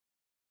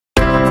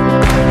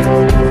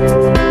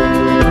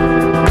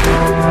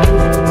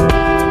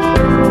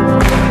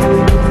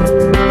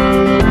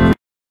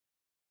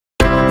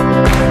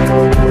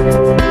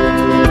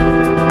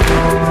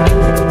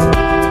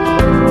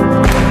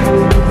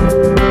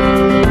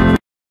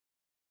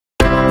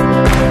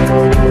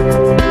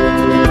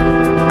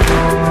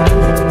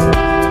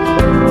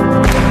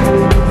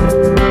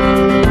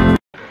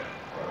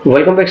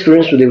Welcome back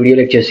students to the video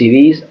lecture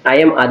series. I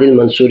am Adil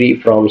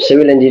Mansoori from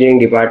Civil Engineering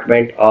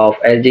Department of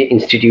LJ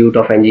Institute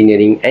of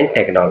Engineering and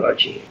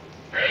Technology.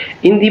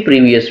 In the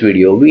previous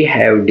video, we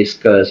have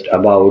discussed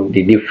about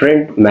the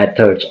different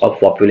methods of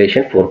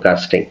population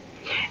forecasting.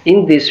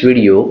 In this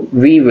video,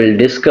 we will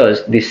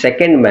discuss the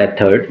second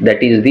method,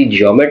 that is the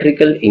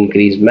geometrical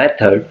increase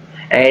method,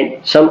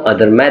 and some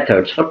other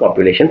methods for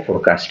population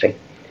forecasting.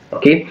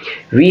 Okay,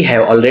 we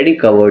have already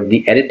covered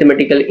the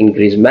arithmetical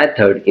increase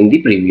method in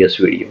the previous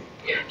video.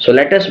 So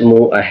let us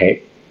move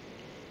ahead.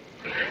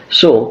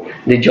 So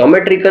the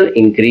geometrical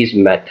increase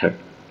method.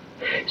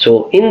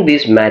 So in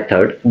this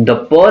method,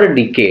 the per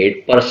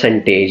decade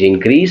percentage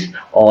increase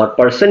or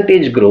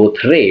percentage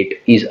growth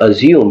rate is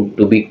assumed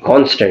to be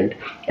constant,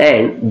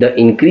 and the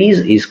increase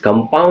is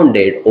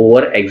compounded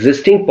over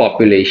existing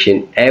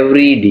population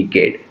every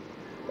decade.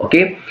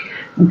 Okay,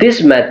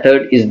 this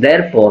method is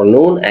therefore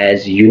known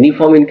as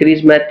uniform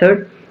increase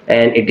method,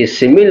 and it is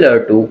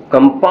similar to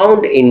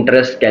compound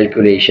interest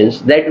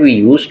calculations that we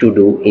used to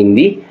do in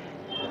the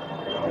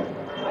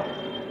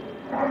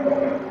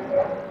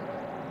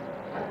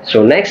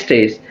So next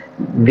is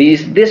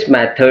this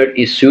method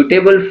is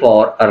suitable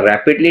for a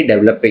rapidly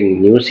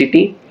developing new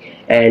city,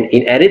 and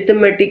in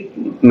arithmetic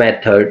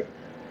method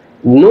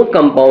no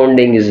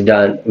compounding is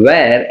done,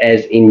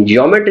 whereas in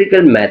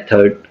geometrical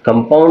method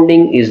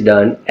compounding is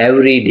done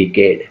every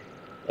decade.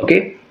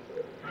 Okay,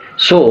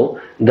 so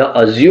the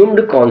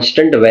assumed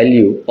constant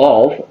value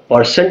of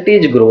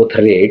percentage growth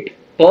rate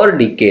per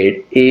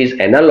decade is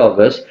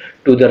analogous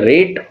to the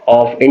rate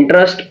of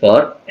interest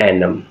per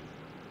annum.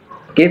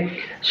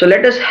 Okay, so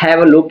let us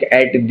have a look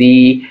at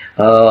the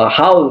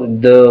how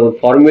the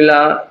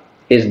formula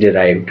is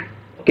derived.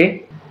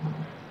 Okay,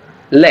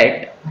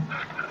 let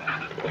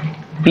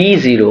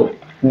P0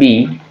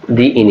 be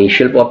the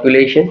initial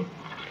population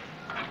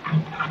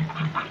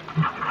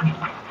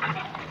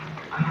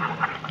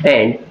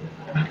and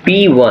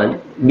P1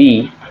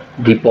 be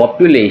the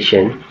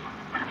population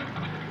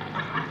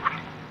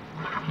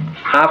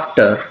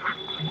after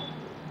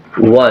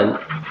one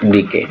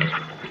decade.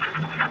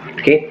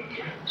 Okay,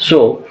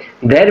 so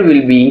there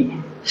will be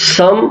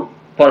some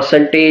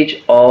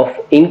percentage of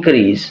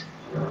increase,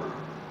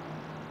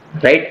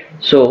 right?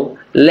 So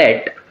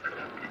let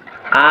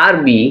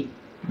R be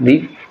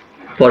the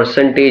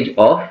percentage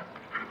of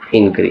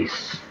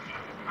increase,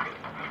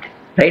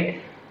 right?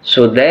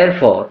 So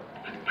therefore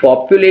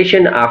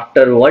population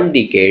after one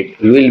decade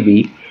will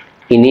be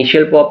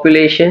initial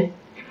population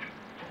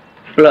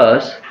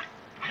plus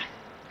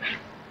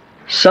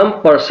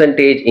some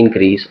percentage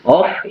increase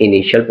of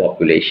initial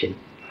population.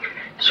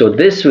 So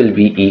this will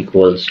be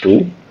equals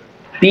to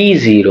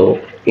P0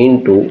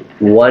 into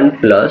 1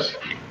 plus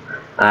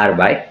R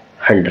by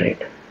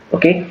 100.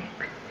 Okay.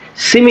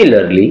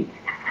 Similarly,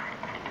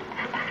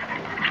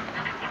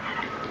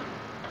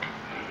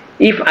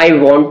 if I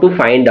want to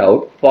find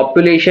out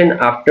population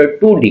after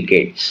 2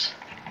 decades,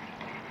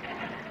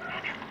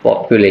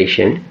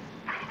 population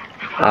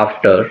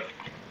after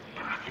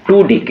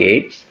 2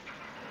 decades,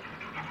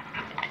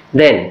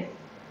 then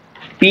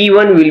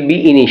P1 will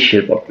be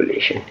initial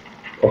population.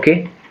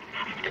 Okay,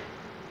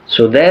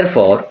 so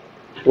therefore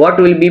what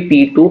will be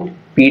P2?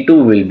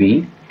 P2 will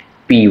be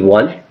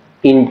P1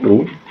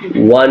 into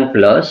 1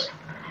 plus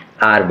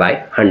R by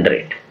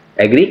 100.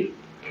 Agree?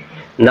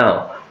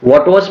 Now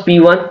what was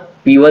P1?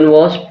 P1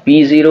 was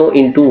P0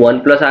 into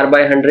 1 plus R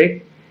by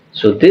 100.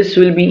 So this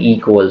will be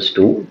equals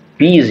to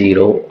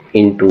P0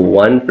 into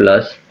 1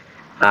 plus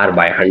R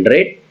by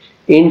 100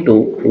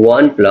 into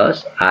 1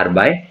 plus R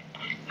by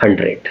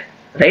 100,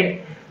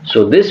 right?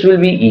 So this will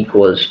be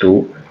equals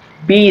to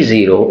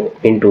P0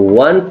 into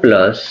 1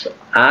 plus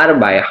R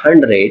by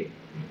 100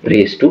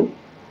 raised to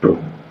 2.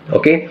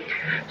 Okay,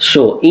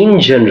 so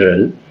in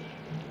general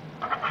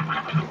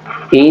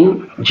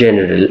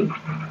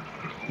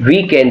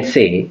we can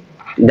say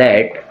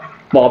that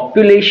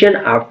population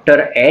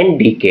after n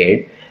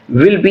decade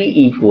will be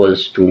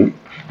equals to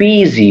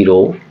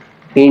P0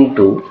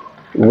 into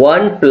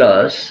 1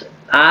 plus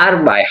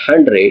R by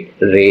 100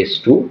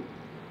 raised to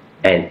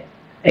n.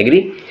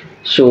 Agree?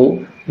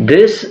 So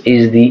this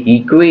is the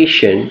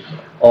equation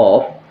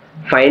of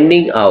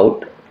finding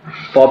out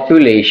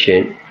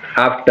population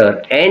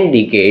after n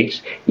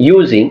decades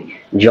using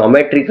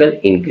geometrical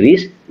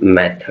increase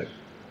method.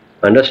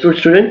 Understood,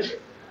 students?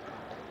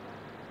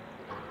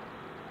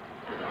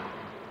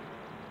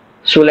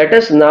 So let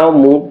us now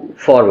move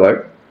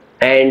forward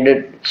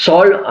and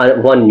solve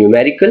one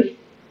numerical.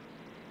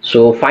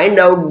 So find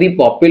out the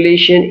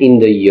population in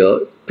the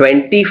year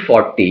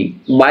 2040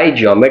 by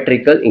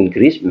geometrical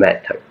increase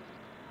method.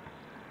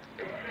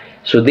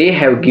 So they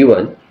have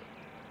given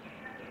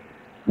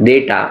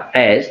data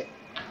as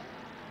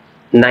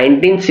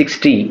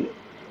 1960,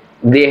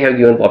 they have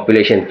given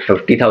population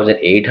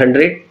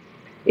 50,800,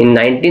 in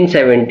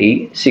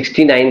 1970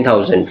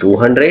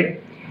 69,200,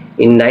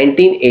 in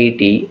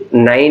 1980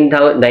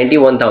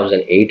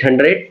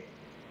 91,800,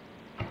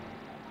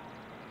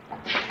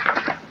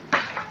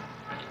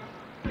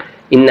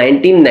 in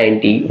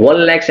 1990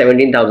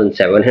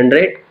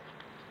 1,17,700,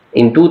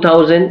 In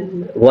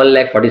 2000,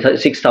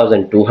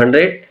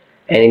 1,46,200,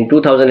 and in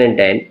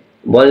 2010,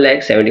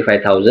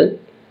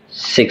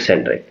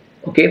 1,75,600.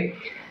 Okay,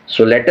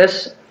 so let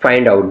us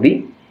find out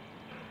the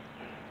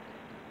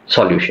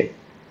solution.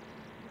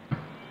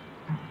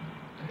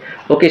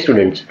 Okay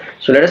students,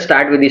 so let us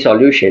start with the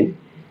solution.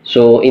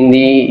 So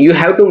you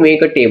have to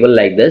make a table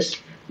like this.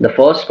 The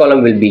first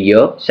column will be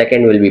year,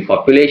 second will be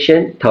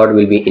population, third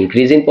will be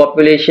increase in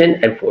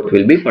population, and fourth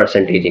will be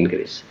percentage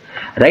increase,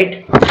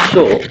 right?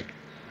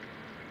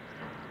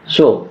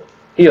 So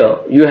here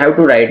you have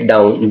to write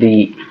down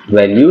the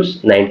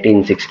values: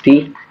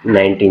 1960,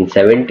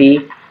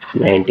 1970,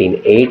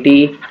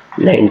 1980,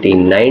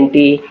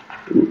 1990,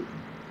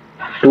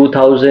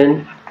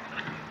 2000,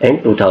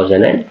 and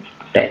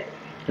 2010,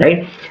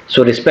 right?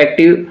 So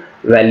respective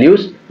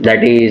values,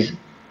 that is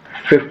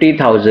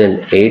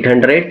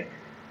 50,800,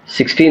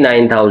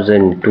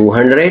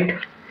 69,200,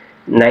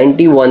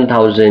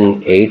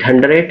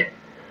 91,800,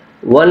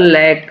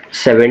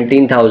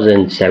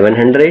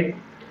 1,17,700,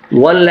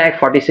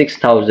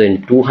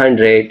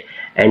 1,46,200,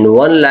 and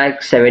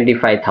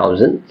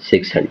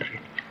 1,75,600,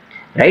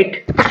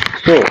 right?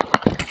 So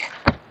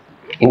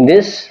in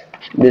this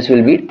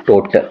will be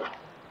total,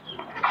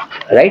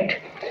 right?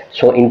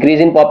 So increase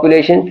in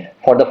population,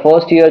 for the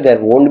first year there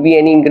won't be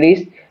any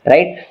increase,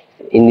 right?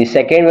 In the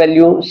second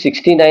value,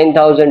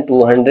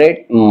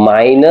 69,200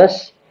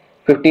 minus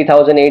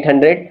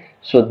 50,800,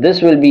 so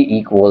this will be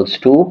equals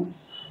to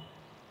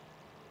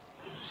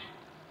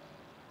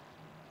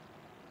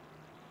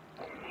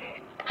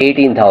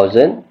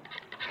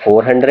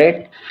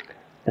 18,400,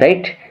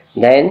 right?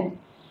 Then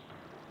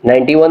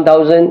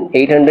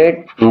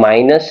 91,800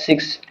 minus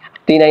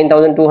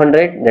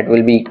 69,200, that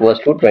will be equals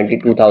to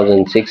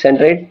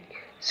 22,600.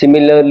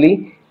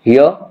 Similarly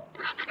here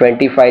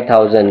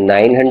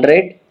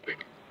 25,900,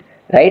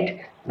 right?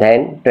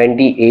 Then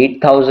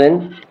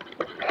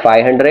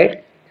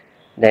 28,500,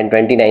 then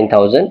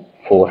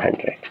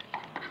 29,400,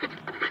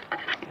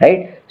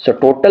 right? So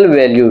total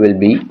value will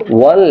be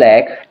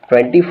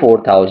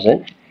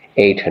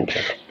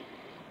 1,24,800.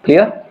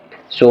 Clear?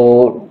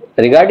 So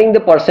regarding the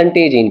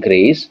percentage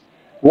increase,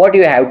 what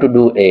you have to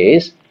do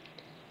is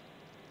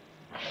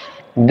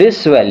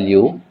this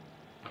value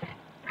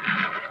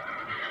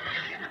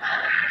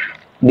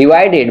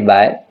divided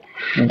by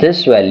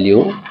this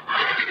value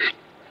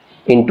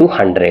into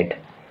 100,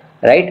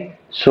 right?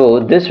 So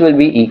this will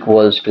be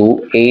equals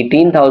to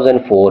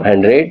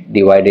 18,400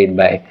 divided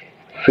by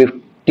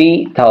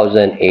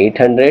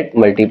 50,800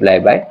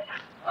 multiplied by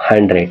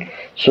 100.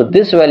 So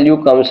this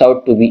value comes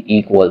out to be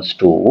equals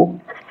to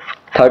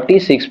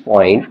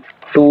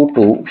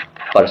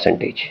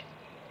 36.22%.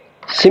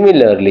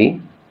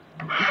 Similarly,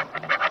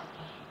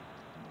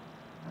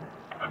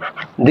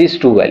 these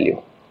two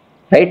value,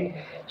 right?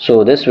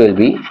 So this will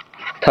be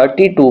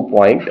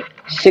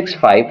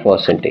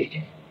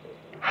 32.65%.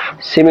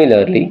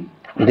 Similarly,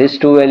 this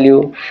two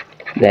value,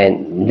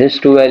 then this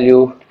two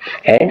value,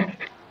 and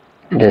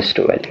this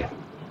two value.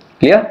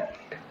 Clear?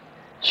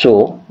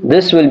 So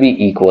this will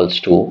be equals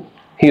to,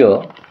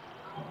 here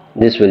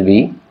this will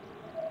be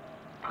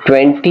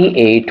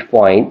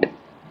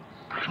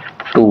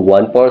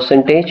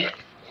 28.21%,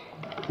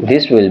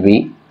 this will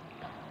be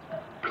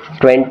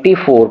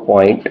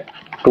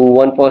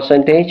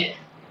 24.21%,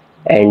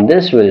 and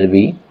this will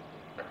be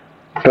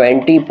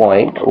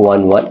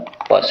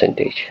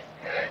 20.11%.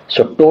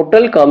 So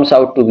total comes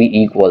out to be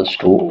equals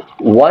to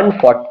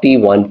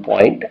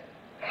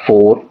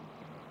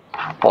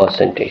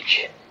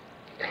 141.4%,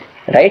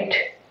 right?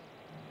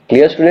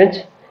 Clear students?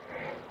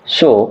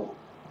 So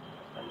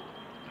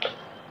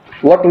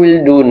what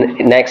we'll do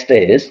next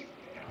is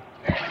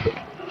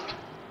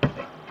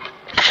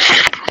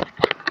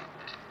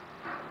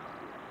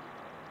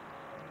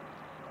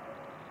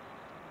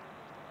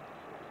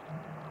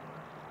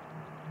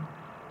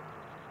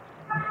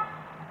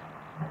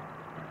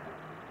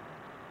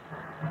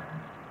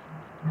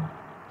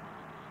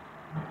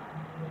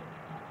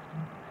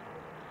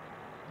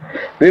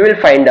we will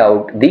find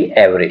out the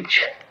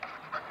average.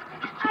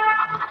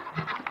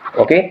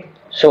 Okay,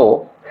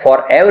 so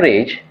for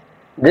average,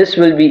 this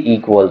will be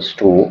equals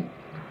to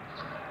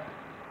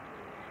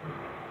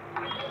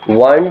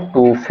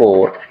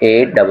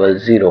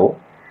 124,800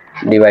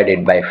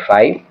 divided by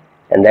 5,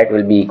 and that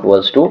will be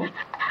equals to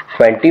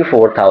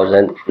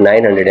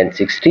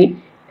 24,960,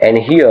 and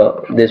here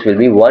this will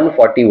be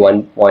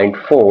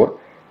 141.4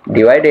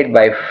 divided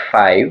by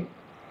 5,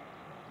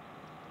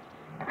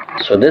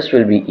 so this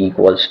will be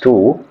equals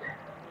to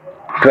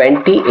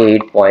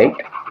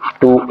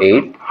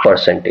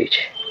 28.28%.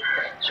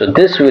 So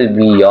this will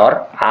be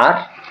your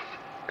R.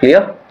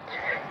 Clear?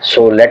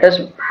 So let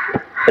us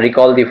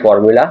recall the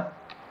formula,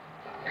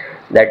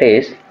 that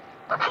is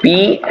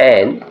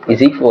Pn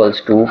is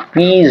equals to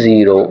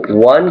P0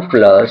 1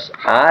 plus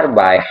R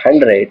by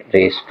 100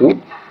 raised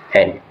to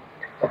n.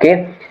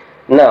 Okay,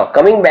 now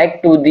coming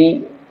back to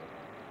the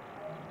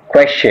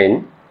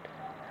question,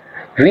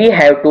 we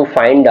have to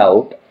find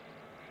out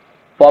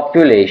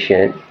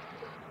population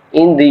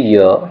in the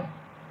year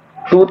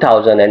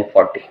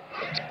 2040,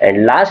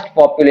 and last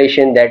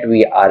population that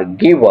we are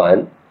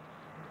given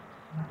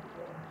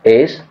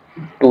is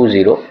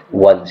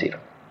 2010,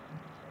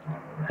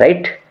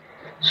 right?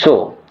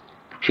 So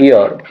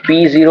here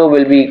P0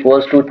 will be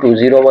equals to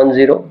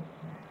 2010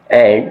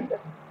 and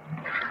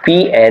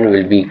Pn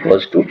will be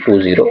equals to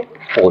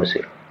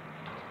 2040,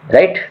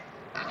 right?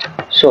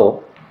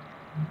 So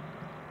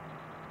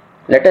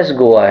let us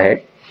go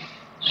ahead.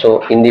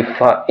 So in the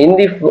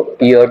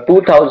year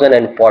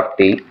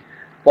 2040,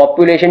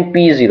 population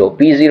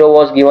P0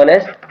 was given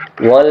as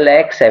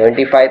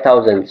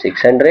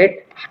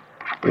 1,75,600.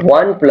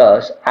 1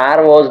 plus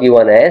R was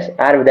given as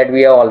R that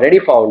we have already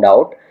found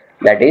out,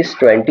 that is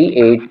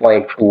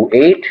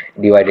 28.28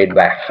 divided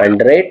by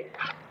 100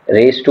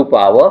 raised to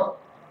power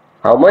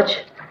how much?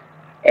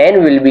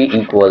 N will be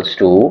equals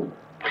to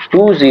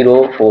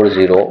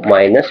 2040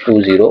 minus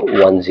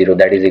 2010,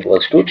 that is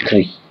equals to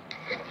 3,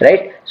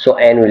 right? So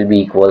N will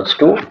be equals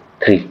to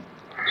 3.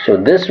 So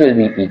this will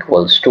be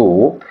equals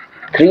to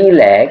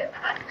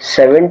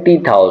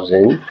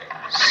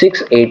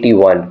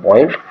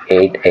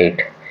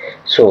 3,70,681.88.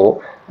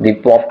 So the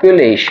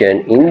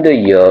population in the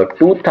year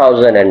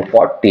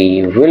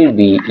 2040 will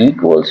be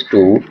equals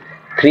to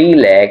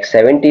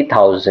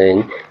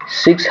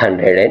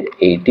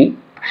 3,70,682.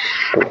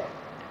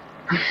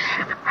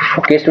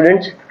 Okay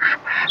students,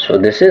 so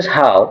this is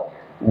how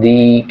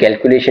the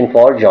calculation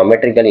for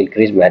geometrical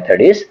increase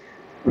method is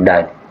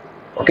done.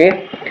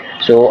 Okay,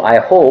 so I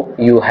hope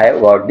you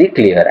have got the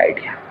clear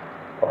idea.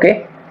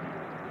 Okay.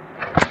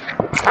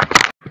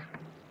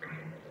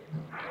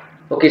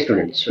 Okay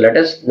students, so let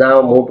us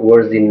now move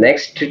towards the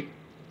next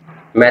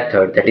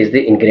method, that is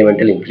the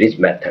incremental increase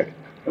method.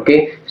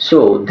 Okay,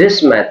 so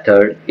this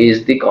method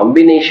is the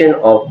combination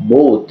of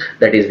both,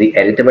 that is the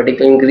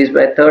arithmetical increase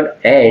method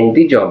and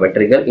the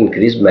geometrical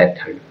increase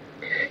method.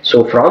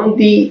 So from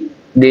the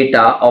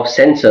data of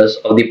census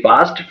of the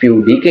past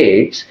few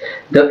decades,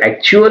 the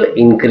actual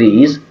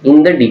increase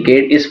in the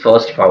decade is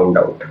first found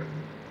out.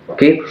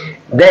 Okay,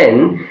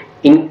 then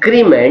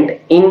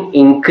increment in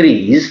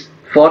increase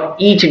for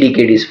each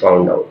decade is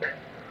found out,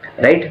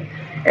 right?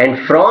 And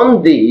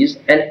from these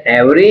an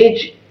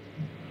average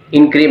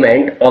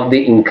increment of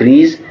the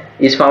increase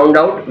is found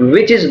out,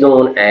 which is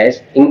known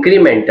as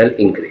incremental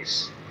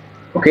increase.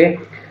 Okay,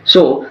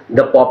 so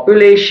the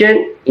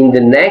population in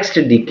the next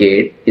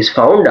decade is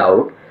found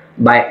out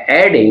by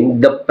adding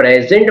the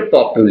present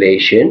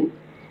population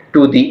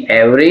to the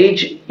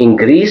average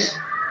increase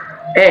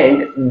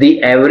and the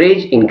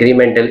average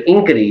incremental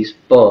increase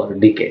per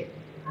decade.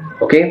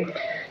 Okay,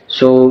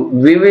 so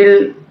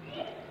you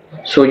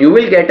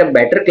will get a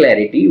better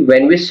clarity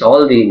when we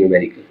solve the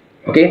numerical.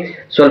 Okay,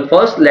 so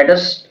first let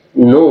us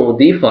know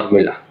the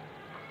formula.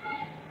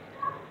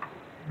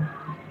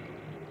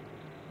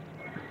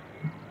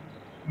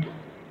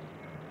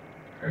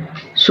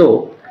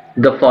 So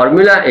the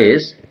formula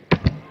is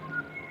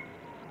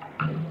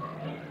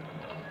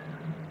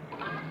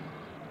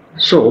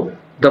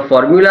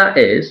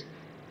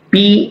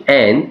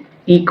Pn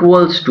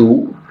equals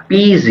to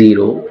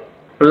P0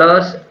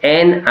 plus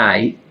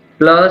Ni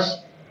plus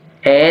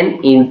N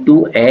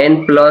into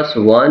N plus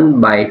 1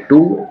 by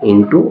 2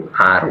 into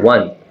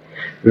R1,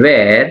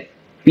 where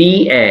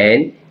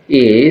Pn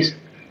is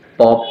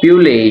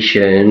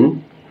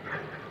population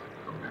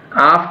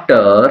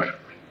after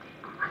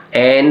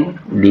n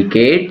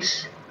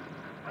decades.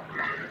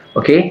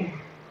 Okay,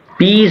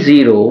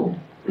 P0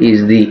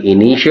 is the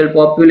initial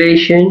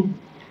population,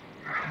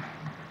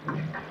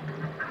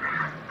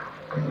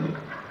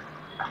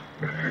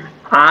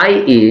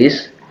 I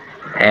is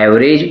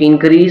average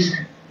increase,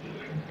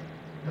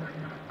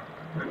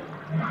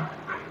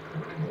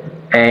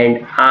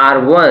 and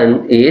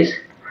R1 is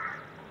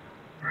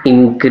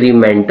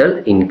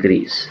incremental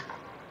increase.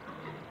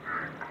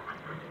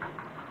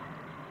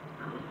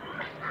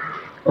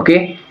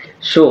 Okay,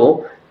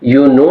 so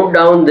you note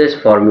down this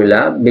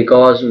formula,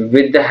 because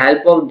with the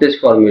help of this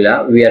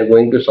formula we are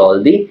going to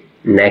solve the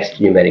next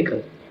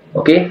numerical.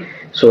 Okay,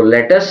 so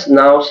let us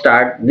now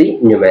start the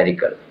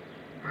numerical.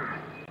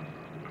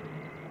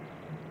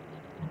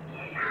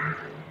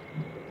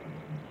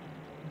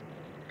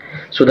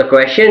 So the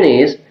question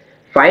is,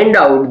 find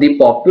out the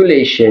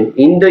population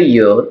in the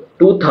year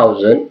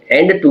 2000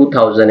 and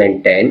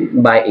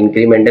 2010 by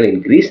incremental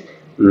increase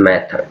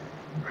method.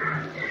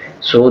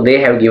 So they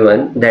have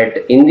given that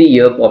in the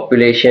year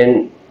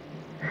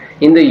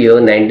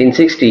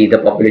 1960 the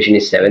population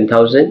is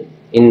 7,000,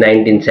 in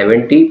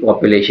 1970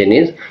 population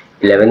is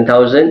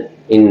 11,000,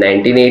 in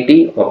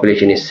 1980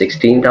 population is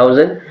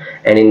 16,000,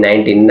 and in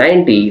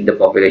 1990 the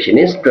population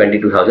is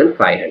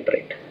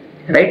 22,500,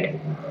 right?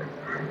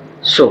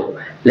 So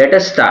let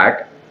us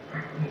start.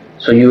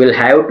 So you will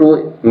have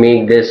to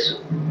make this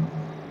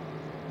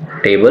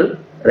table,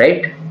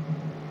 right?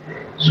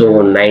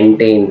 So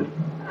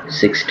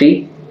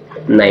 1960,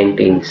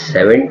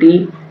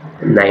 1970,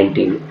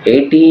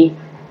 1980,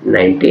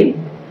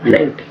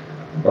 1990.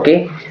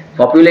 Okay,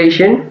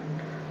 population,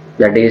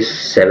 that is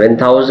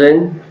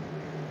 7,000,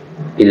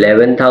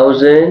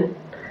 11,000,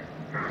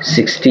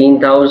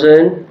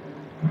 16,000,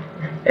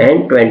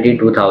 and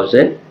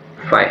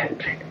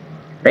 22,500,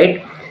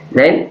 right?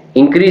 Then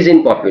increase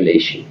in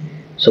population.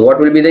 So what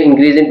will be the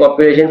increase in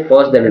population?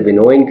 First, there will be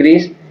no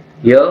increase.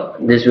 Here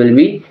this will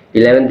be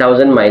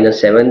 11,000 minus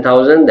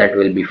 7,000, that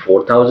will be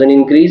 4,000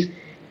 increase.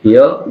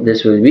 Here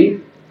this will be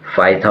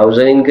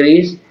 5,000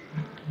 increase,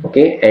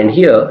 okay, and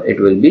here it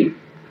will be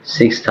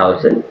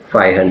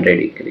 6,500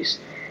 increase,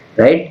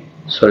 right?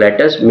 So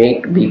let us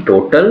make the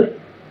total,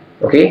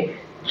 okay.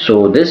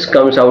 So this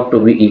comes out to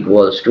be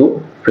equals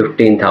to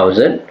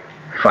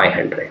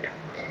 15,500.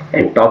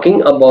 And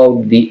talking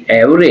about the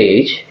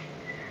average,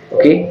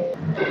 okay,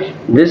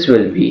 this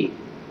will be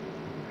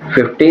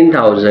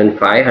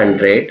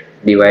 15,500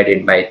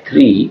 divided by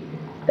 3,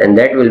 and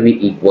that will be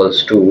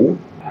equals to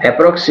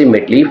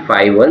approximately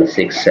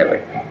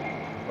 5167.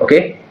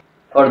 Okay,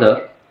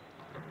 further,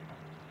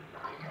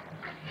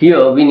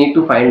 here we need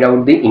to find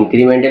out the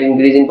incremental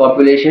increase in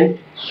population.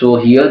 So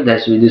here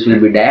this will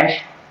be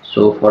dash.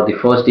 So for the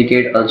first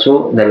decade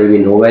also there will be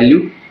no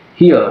value.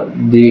 Here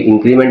the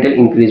incremental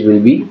increase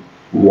will be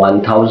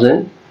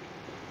 1000,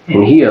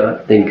 and here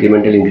the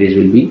incremental increase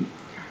will be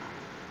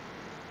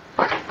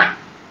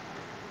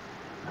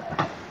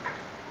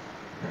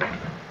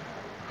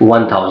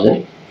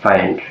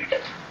 1500.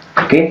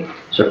 Okay,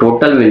 so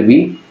total will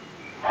be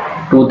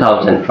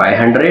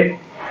 2500,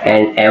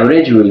 and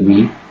average will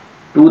be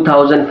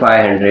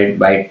 2500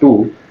 by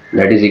 2,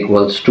 that is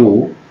equals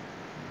to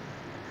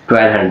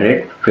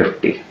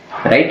 1250,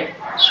 right?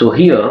 So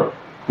here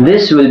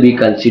this will be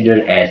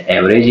considered as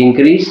average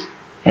increase,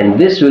 and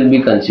this will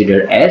be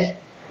considered as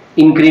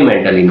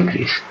incremental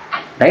increase,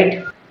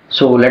 right?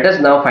 So let us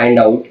now find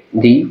out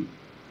the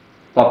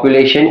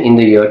population in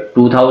the year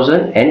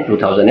 2000 and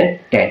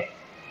 2010.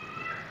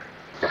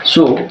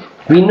 So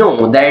we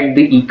know that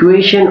the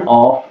equation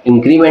of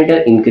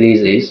incremental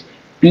increase is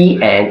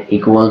Pn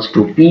equals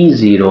to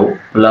P0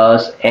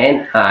 plus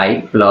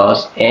Ni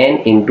plus N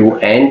into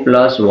N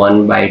plus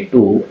 1 by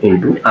 2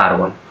 into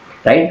R1,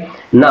 right?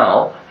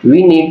 Now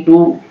we need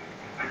to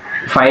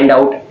find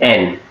out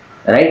N,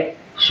 right?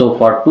 So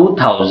for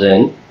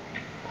 2000,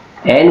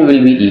 N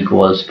will be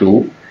equals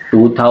to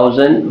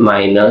 2000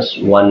 minus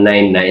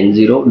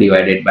 1990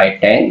 divided by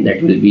 10,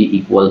 that will be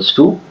equals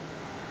to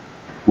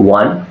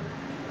 1,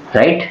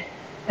 right?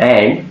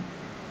 And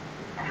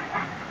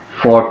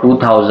for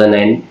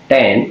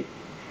 2010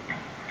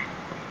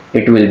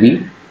 it will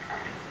be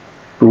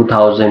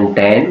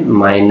 2010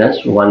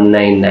 minus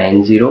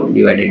 1990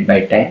 divided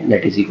by 10,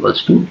 that is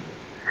equals to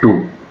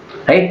 2,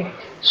 right?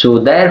 So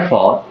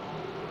therefore,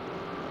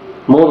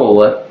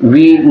 moreover,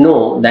 we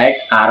know that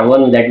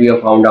R1 that we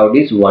have found out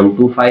is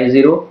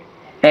 1250,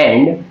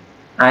 and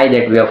I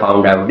that we have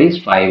found out is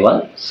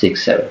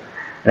 5167,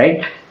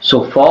 right?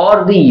 So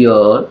for the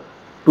year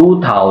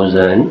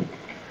 2000,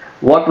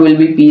 what will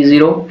be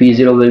P0?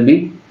 P0 will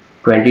be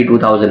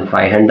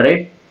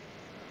 22,500,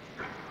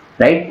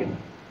 right?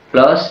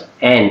 Plus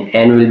N,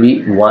 N will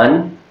be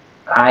 1,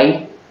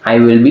 I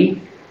will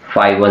be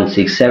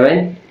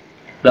 5167,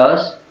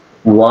 plus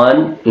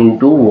 1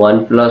 into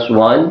 1 plus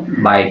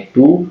 1 by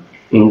 2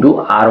 into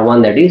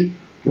R1, that is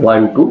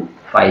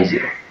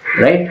 1250,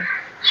 right?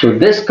 So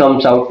this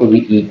comes out to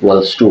be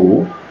equals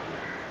to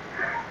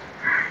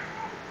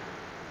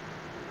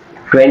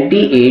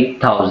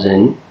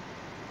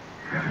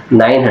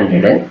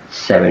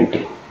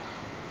 28,970.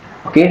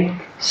 Okay,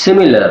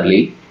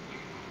 similarly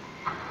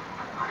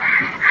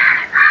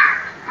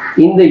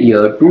in the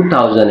year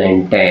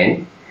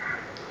 2010,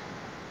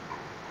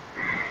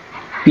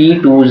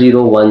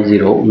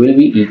 P2010 will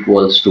be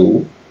equals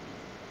to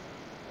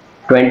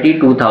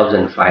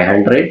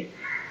 22,500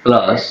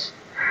 plus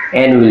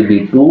N will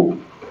be 2,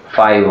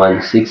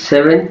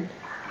 5167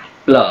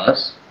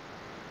 plus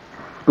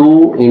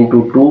 2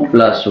 into 2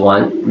 plus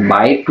 1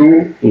 by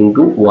 2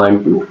 into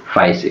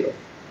 1250.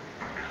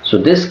 So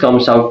this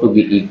comes out to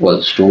be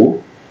equals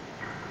to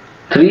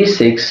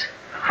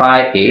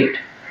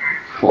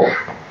 36584.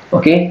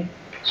 Okay,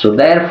 so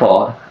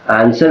therefore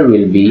answer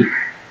will be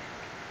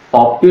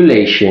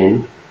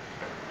population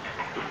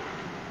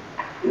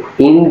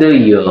in the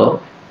year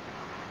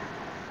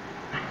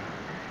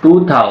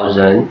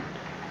 2000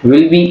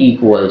 will be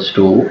equals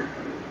to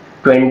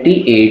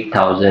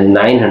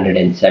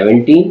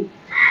 28,917,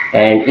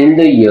 and in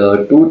the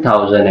year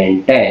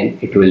 2010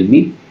 it will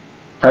be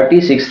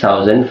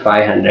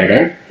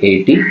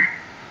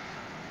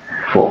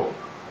 36,584.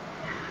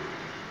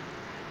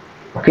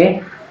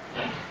 Okay,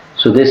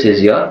 so this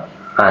is your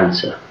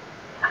answer.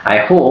 I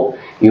hope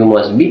you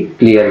must be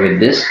clear with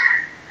this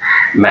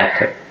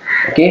method.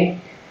 Okay,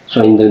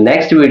 so in the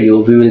next video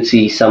we will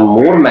see some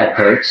more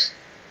methods.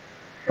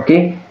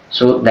 Okay,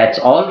 so that's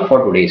all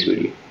for today's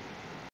video.